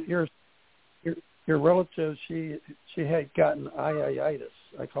your relative, she had gotten iiitis.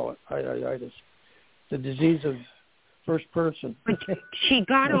 I call it iiitis, the disease of first person. But she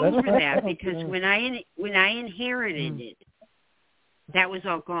got over that because when I inherited it, that was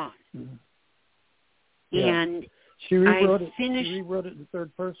all gone. Mm-hmm. Yeah. And she rewrote it in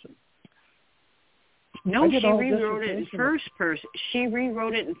third person. No, she rewrote it in first person. She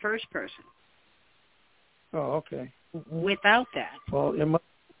rewrote it in first person. Oh, okay. Without that. Well,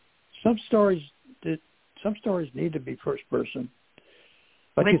 some stories need to be first person.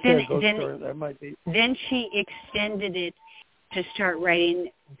 Like you said, ghost story, that might be. Then she extended it to start writing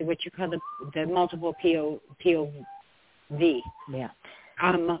what you call the multiple POV. Yeah.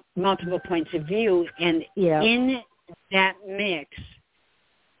 Multiple points of view, and in that mix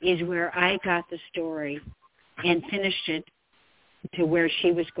is where I got the story and finished it to where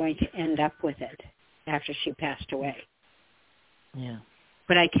she was going to end up with it after she passed away. Yeah.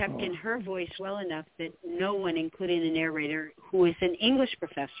 But I kept in her voice well enough that no one, including the narrator, who is an English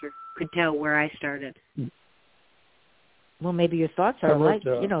professor, could tell where I started. Well, maybe your thoughts are like,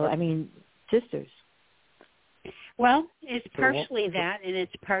 sisters. Well, it's partially that, and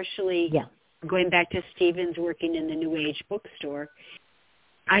it's partially going back to Stephen's working in the New Age bookstore.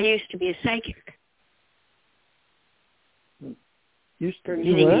 I used to be a psychic. For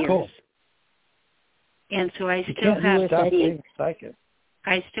many years. Cool. And so I still have psychic.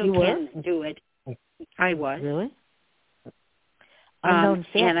 I still can do it. I was. Really? Unknown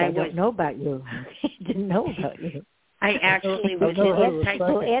fact, I don't know about you. I didn't know about you. I actually was in the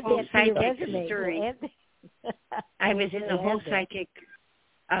whole psychic history. I was in the whole psychic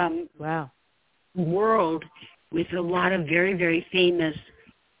world with a lot of very, very famous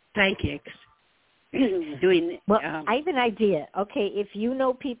psychics doing. Well, I have an idea. Okay, if you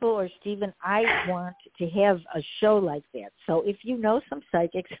know people or Stephen, I want to have a show like that. So if you know some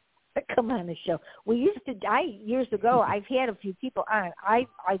psychics, come on the show. We used to. Years ago, I've had a few people on. I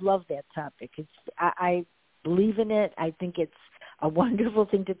love that topic. I believe in it. I think it's a wonderful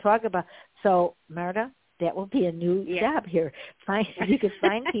thing to talk about. So, Marta, that will be a new job here. You can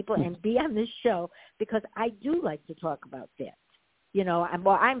find people and be on this show because I do like to talk about that.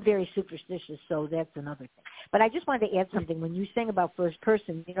 I'm very superstitious, so that's another thing. But I just wanted to add something. When you sang about first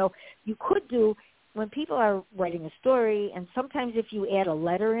person, you could do, when people are writing a story, and sometimes if you add a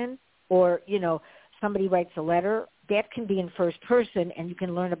letter in or, somebody writes a letter, that can be in first person, and you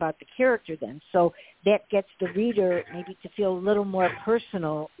can learn about the character then. So that gets the reader maybe to feel a little more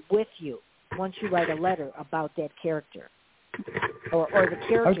personal with you once you write a letter about that character or the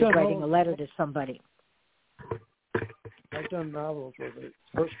character writing a letter to somebody. I've done novels where the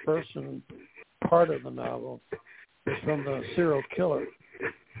first person part of the novel is from the serial killer,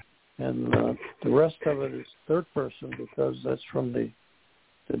 and the rest of it is third person because that's from the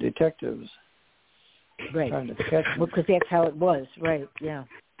detectives. Right. Trying to catch them. Because that's how it was. Right. Yeah.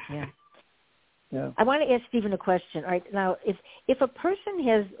 I want to ask Stephen a question. All right. Now, if a person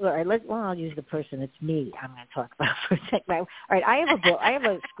has, I'll use the person. It's me. I'm going to talk about for a second. All right. I have a book. I have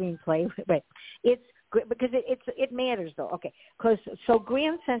a screenplay. Right. It's because it matters though. Okay. So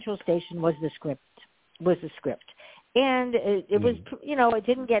Grand Central Station was the script. And it was, it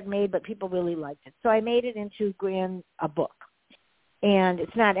didn't get made, but people really liked it. So I made it into a book. And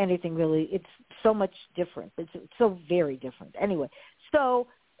it's not anything really, it's so much different. It's so very different. Anyway, so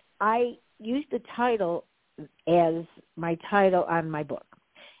I used the title as my title on my book.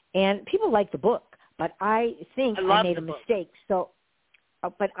 And people like the book, but I think I made a mistake. So,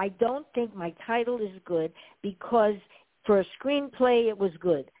 but I don't think my title is good because for a screenplay it was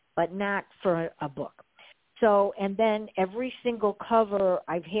good, but not for a book. So, and then every single cover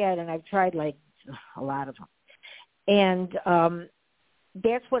I've had, and I've tried like a lot of them. And,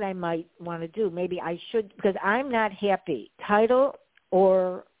 that's what I might want to do. Maybe I should, because I'm not happy, title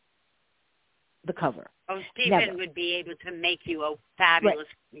or the cover. Oh, Stephen would be able to make you a fabulous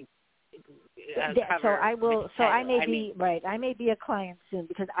cover. So I will. So I may be right. I may be a client soon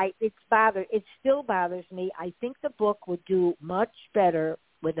because it still bothers me. I think the book would do much better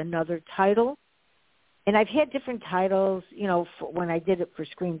with another title. And I've had different titles, when I did it for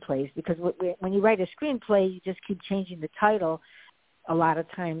screenplays, because when you write a screenplay, you just keep changing the title a lot of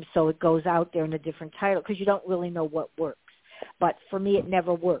times, so it goes out there in a different title because you don't really know what works. But for me, it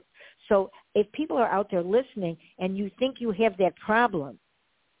never worked. So if people are out there listening and you think you have that problem,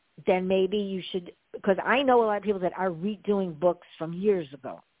 then maybe you should, because I know a lot of people that are redoing books from years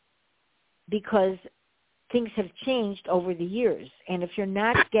ago because things have changed over the years. And if you're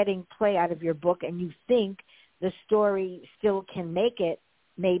not getting play out of your book and you think the story still can make it,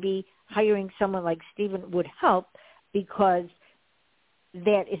 maybe hiring someone like Stephen would help because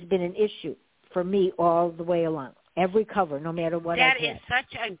that has been an issue for me all the way along. Every cover, no matter what I That is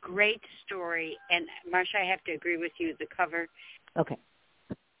such a great story. And, Marsha, I have to agree with you. The cover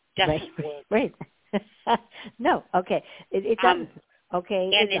doesn't work. Right. No, okay. It doesn't.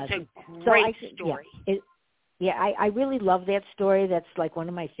 Okay. And it's a great story. I really love that story. That's like one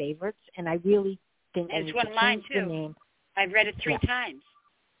of my favorites. And I really think it's one of mine, too. Name. I've read it 3 times.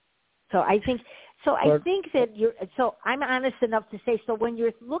 So I think that I'm honest enough to say, so when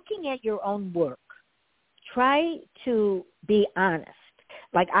you're looking at your own work, try to be honest.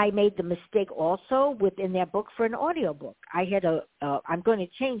 Like I made the mistake also within that book for an audiobook. I had I'm going to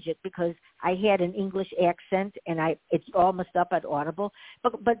change it because I had an English accent and it's all messed up at Audible.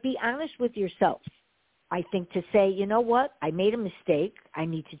 But be honest with yourself. I think to say, you know what, I made a mistake. I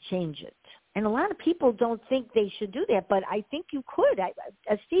need to change it. And a lot of people don't think they should do that, but I think you could.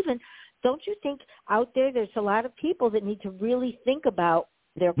 Stephen, don't you think out there's a lot of people that need to really think about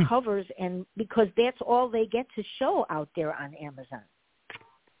their covers, and because that's all they get to show out there on Amazon.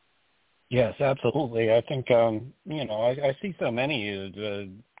 Yes, absolutely. I think I see so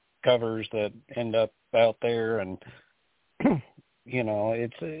many covers that end up out there, and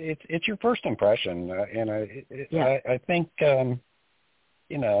it's your first imprestion, and I think By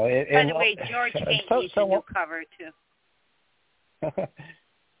the way, George Kate needs a new cover too.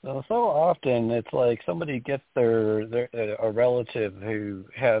 So often it's like somebody gets a relative who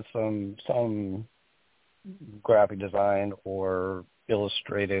has some graphic design or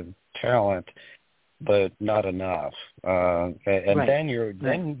illustrative talent, but not enough. And right. then you're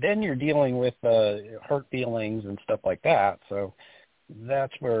dealing with hurt feelings and stuff like that. So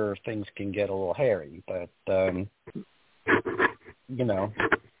that's where things can get a little hairy. But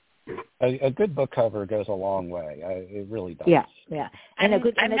a good book cover goes a long way. It really does. Yeah. And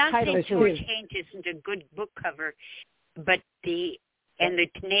I'm not saying George Kate isn't a good book cover, but the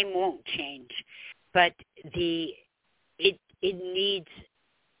name won't change. But it needs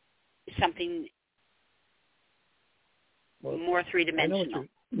something more three-dimensional. I know what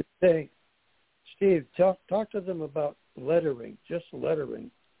you're saying. Steve, talk to them about lettering, just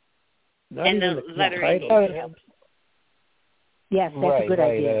lettering. Not and even the the lettering title. Yes, that's a good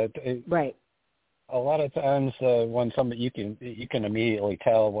idea. Right. A lot of times when somebody you can immediately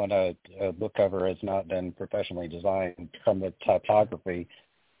tell when a book cover has not been professionally designed from the typography.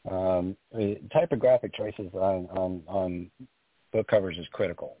 Typographic choices on book covers is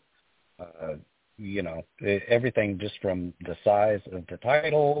critical. Everything just from the size of the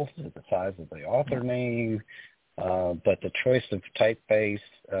title, the size of the author name, but the choice of typeface,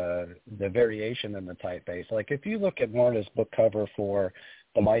 the variation in the typeface. Like if you look at Marta's book cover for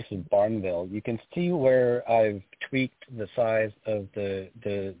The Mice of Barnville, you can see where I've tweaked the size of the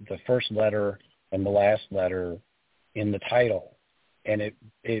first letter and the last letter in the title, and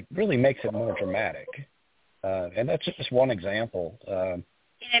it really makes it more dramatic. And that's just one example.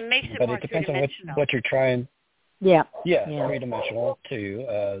 And it makes it but more it depends on three-dimensional. what you're trying. Yeah. Three-dimensional too.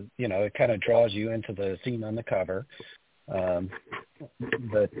 It kind of draws you into the scene on the cover.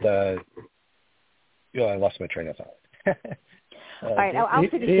 But I lost my train of thought. All right, I'll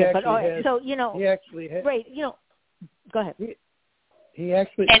finish it. But he actually had. Right, go ahead. He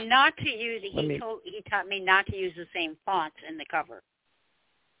actually. And not to use. He taught me not to use the same fonts in the cover.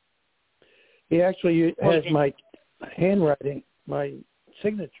 He actually has my handwriting, my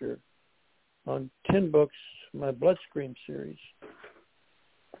signature, on 10 books, my Bloodstream series.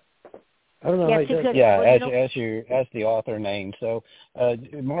 I don't know how he does it. Yeah, as the author name. So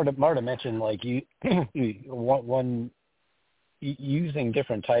Marta mentioned like you one using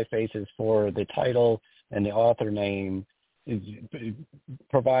different typefaces for the title and the author name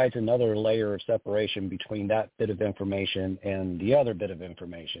provides another layer of separation between that bit of information and the other bit of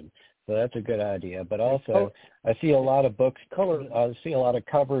information. So that's a good idea. But also, I see a lot of books. I see a lot of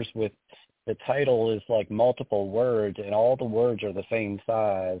covers with the title is like multiple words, and all the words are the same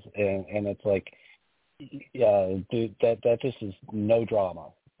size, and it's like, dude, that just is no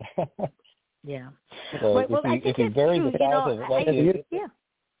drama. Yeah. So if you vary the size of it,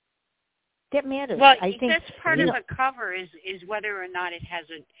 that matters. Well, I think that's part of a cover is whether or not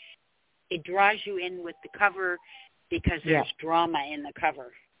it draws you in with the cover because there's drama in the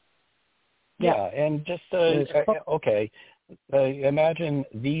cover. Yeah, and just imagine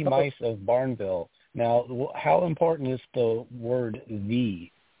The Mice of Barnville. Now, how important is the word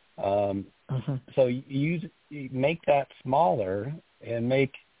 "the"? So you make that smaller and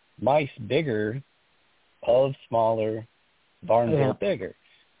make mice bigger, of smaller, Barnville bigger.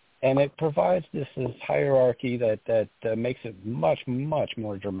 And it provides this hierarchy that makes it much, much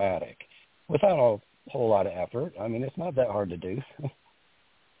more dramatic without a whole lot of effort. I mean, it's not that hard to do.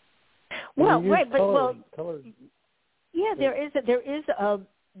 Well, right, but color. Yeah, there is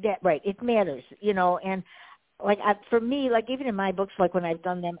that right. It matters, and like for me, like even in my books, like when I've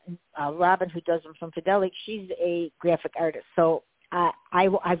done them, Robin, who does them from Fidelic, she's a graphic artist, so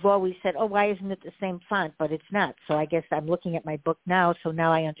I've always said, oh, why isn't it the same font? But it's not. So I guess I'm looking at my book now, so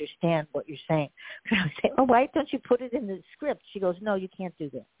now I understand what you're saying. I was saying, oh, why don't you put it in the script? She goes, no, you can't do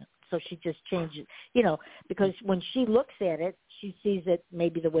that. So she just changed it, because when she looks at it, she sees it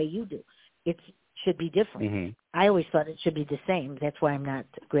maybe the way you do. It should be different. Mm-hmm. I always thought it should be the same. That's why I'm not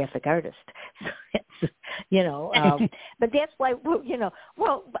a graphic artist. But that's why,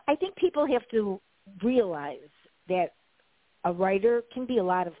 I think people have to realize that a writer can be a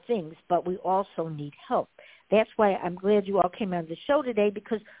lot of things, but we also need help. That's why I'm glad you all came on the show today,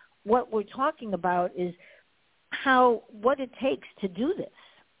 because what we're talking about is what it takes to do this.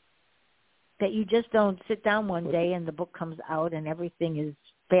 That you just don't sit down one day and the book comes out and everything is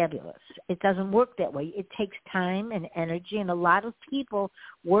fabulous. It doesn't work that way. It takes time and energy and a lot of people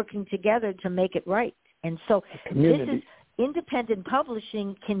working together to make it right. And so independent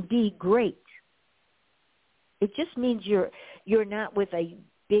publishing can be great. It just means you're not with a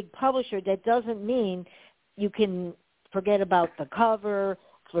big publisher. That doesn't mean you can forget about the cover,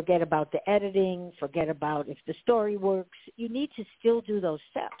 forget about the editing, forget about if the story works. You need to still do those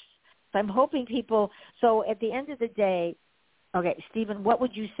steps. So I'm hoping people, so at the end of the day, okay, Stephen, what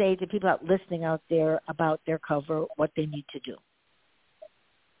would you say to people out listening out there about their cover, what they need to do?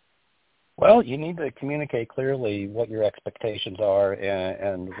 Well, you need to communicate clearly what your expectations are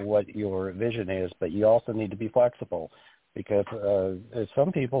and what your vision is, but you also need to be flexible because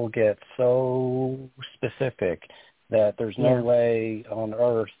some people get so specific that there's no way on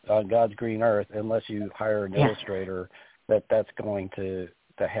earth, on God's green earth, unless you hire an illustrator, that's going to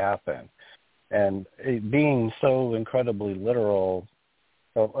happen. And being so incredibly literal,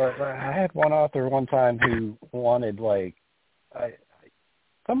 I had one author one time who wanted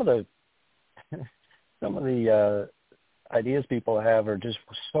some of the ideas people have are just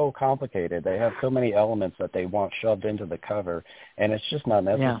so complicated. They have so many elements that they want shoved into the cover, and it's just not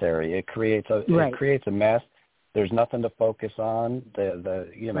necessary. It creates a mess. There's nothing to focus on. There's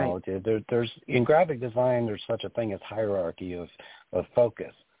in graphic design, there's such a thing as hierarchy of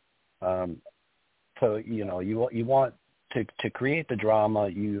focus. So you want to create the drama.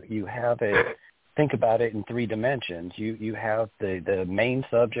 You have it. Think about it in three dimensions. You have the main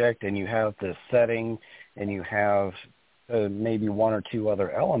subject, and you have the setting, and you have maybe one or two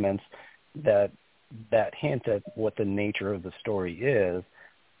other elements that hint at what the nature of the story is,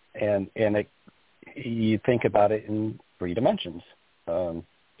 and you think about it in three dimensions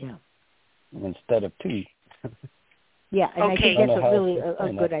instead of two. Yeah, and I think that's really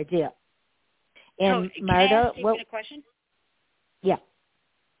a good idea. And so, Marta, can I ask you a question?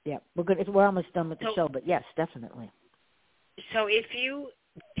 Yeah, we're good. We're almost done with the show, but yes, definitely. So,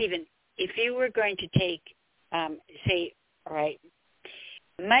 Stephen, if you were going to take, say, all right,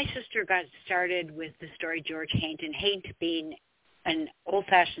 my sister got started with the story George Haint, and Haint being an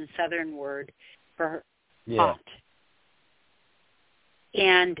old-fashioned Southern word for hot.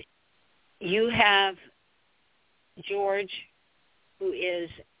 And you have George, who is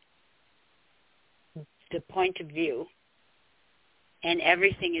the point of view, and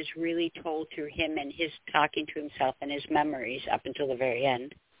everything is really told through him and his talking to himself and his memories up until the very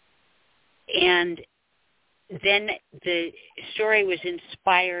end. And then the story was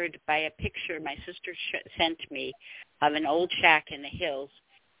inspired by a picture my sister sent me of an old shack in the hills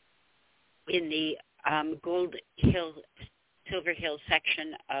in the Silver Hill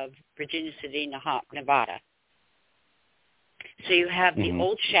section of Virginia City, Nevada. So you have the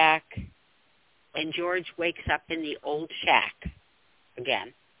old shack, and George wakes up in the old shack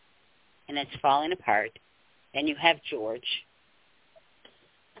again, and it's falling apart. And you have George,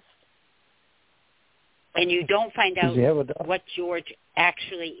 and you don't find out what George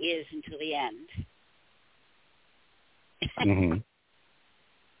actually is until the end.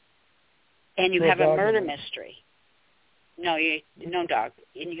 And you have a murder mystery. No dog.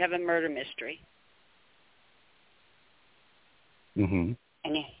 And you have a murder mystery. And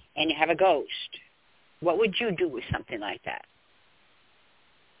you have a ghost. What would you do with something like that?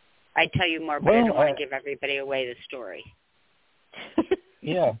 I'd tell you more, but I don't want to give everybody away the story.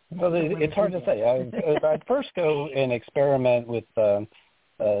 Yeah, well, it's hard to say. I'd first go and experiment with, Well,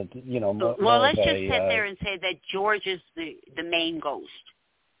 let's just sit there and say that George is the main ghost,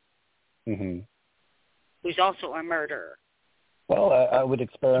 who's also a murderer. Well, I would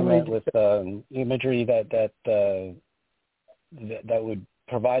experiment with imagery that would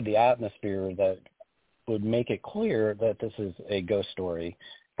provide the atmosphere that would make it clear that this is a ghost story.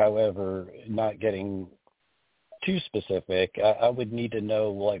 However, not getting too specific, I would need to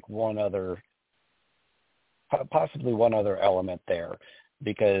know possibly one other element there,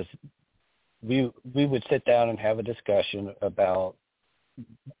 because we would sit down and have a discussion about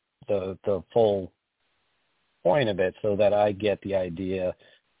the full point of it, so that I get the idea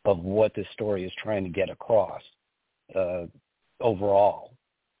of what this story is trying to get across overall,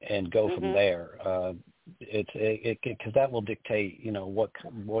 and go from there. Because that will dictate,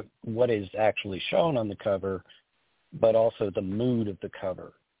 what is actually shown on the cover, but also the mood of the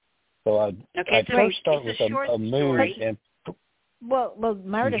cover. So I'd first start with a mood. And well,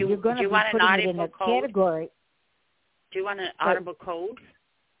 Marta, you're going to be putting it in a category. Do you want an audible code?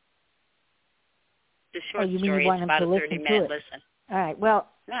 The short you mean story you want is him about to a listen 30-minute to it? listen. All right. Well,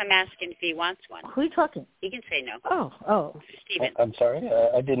 no, I'm asking if he wants one. Who are you talking? He can say no. Oh. Stephen. I'm sorry,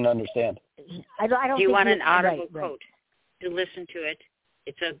 I didn't understand. I don't. Do you want an audible code to listen to it?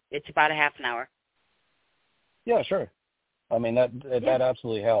 It's about a half an hour. Yeah, sure. I mean, that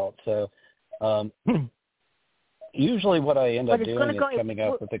absolutely helps. So usually what I end up doing is coming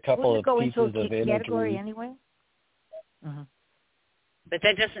up with a couple of pieces of imagery. Category anyway? Mm-hmm. But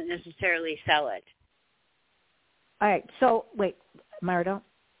that doesn't necessarily sell it. All right. So, wait, Marta,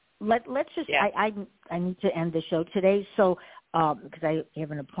 let's just, I need to end the show today, so because I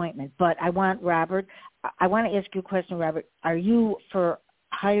have an appointment. But I want to ask you a question, Robert. Are you for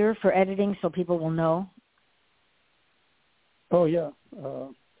hire for editing so people will know? Oh, yeah.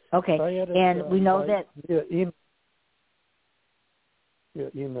 Okay. And we know that. Email. Yeah,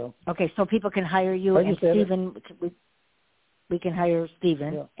 email. Okay, so people can hire you, and Stephen, we can hire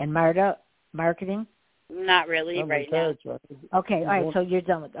Stephen and Marta, marketing. Not really right now. Okay, all right. So you're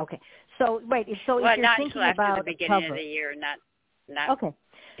done with. Okay, so right. So if you're thinking about the beginning of the year, not okay.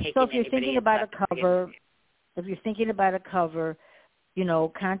 So if you're thinking about a cover,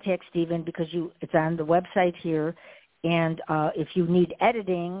 contact Stephen because it's on the website here, and if you need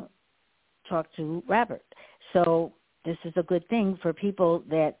editing, talk to Robert. So this is a good thing for people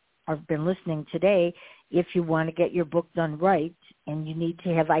that have been listening today. If you want to get your book done right, and you need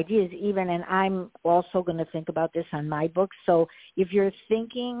to have ideas and I'm also going to think about this on my book. So if you're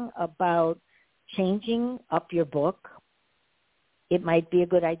thinking about changing up your book, it might be a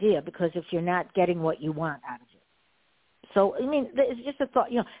good idea because if you're not getting what you want out of it. So, I mean, it's just a thought,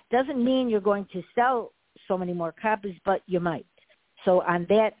 doesn't mean you're going to sell so many more copies, but you might. So on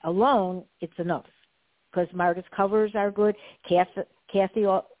that alone, it's enough because Marta's covers are good. Kathy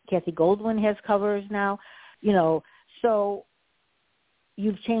Goldwyn has covers now, so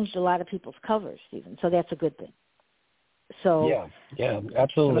you've changed a lot of people's covers, Stephen. So that's a good thing. So yeah,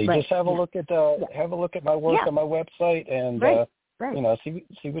 absolutely. Right. Just have a look at my work on my website and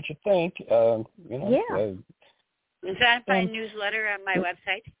see what you think. Is that my newsletter on my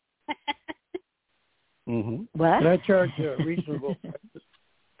website? Mm-hmm. What? And I charge reasonable prices.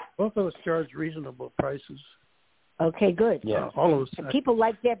 Both of us charge reasonable prices. Okay, good. Yeah, all of us. People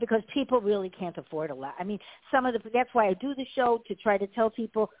like that because people really can't afford a lot. I mean, that's why I do the show to try to tell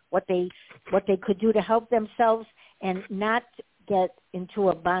people what they could do to help themselves and not get into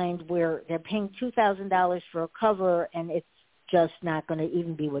a bind where they're paying $2,000 for a cover and it's just not going to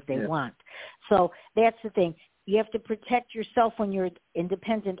even be what they want. So that's the thing. You have to protect yourself when you're an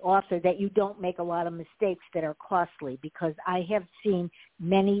independent author that you don't make a lot of mistakes that are costly because I have seen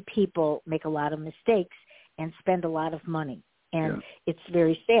many people make a lot of mistakes and spend a lot of money. And it's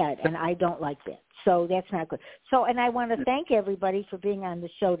very sad, and I don't like that. So that's not good. So, and I want to thank everybody for being on the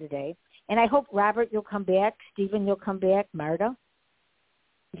show today. And I hope, Robert, you'll come back. Stephen, you'll come back. Marta?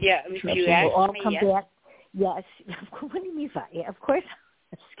 Yeah, if you ask we'll all me, come back. Yes. What do you mean? Of course.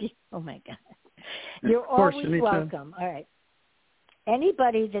 Oh, my God. You're always welcome. All right.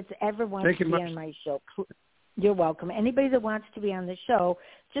 Anybody that's ever wanted to be on my show, you're welcome. Anybody that wants to be on the show,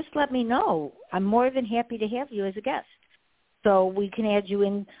 just let me know. I'm more than happy to have you as a guest. So we can add you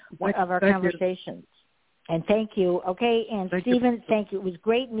in one of our conversations. And thank you. Okay, and Stephen, thank you. It was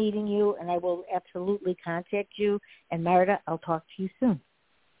great meeting you, and I will absolutely contact you. And Marta, I'll talk to you soon.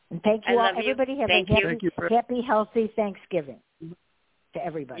 And thank you all. Everybody have a happy, healthy Thanksgiving to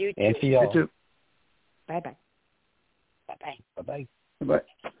everybody. You too. And to y'all. You too. Bye-bye. Bye-bye. Bye-bye. Bye-bye.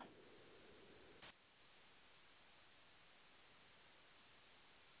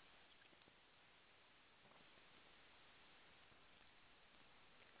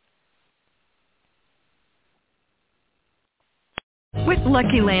 With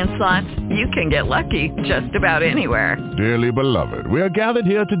Lucky Land Slots, you can get lucky just about anywhere. Dearly beloved, we are gathered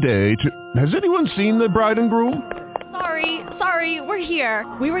here today to... Has anyone seen the bride and groom? Sorry, we're here.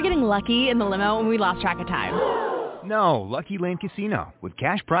 We were getting lucky in the limo and we lost track of time. No, Lucky Land Casino, with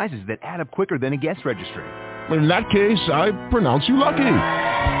cash prizes that add up quicker than a guest registry. In that case, I pronounce you lucky.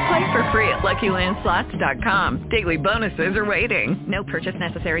 Play for free at LuckyLandSlots.com. Daily bonuses are waiting. No purchase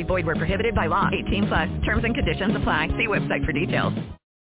necessary. Void where prohibited by law. 18+. Terms and conditions apply. See website for details.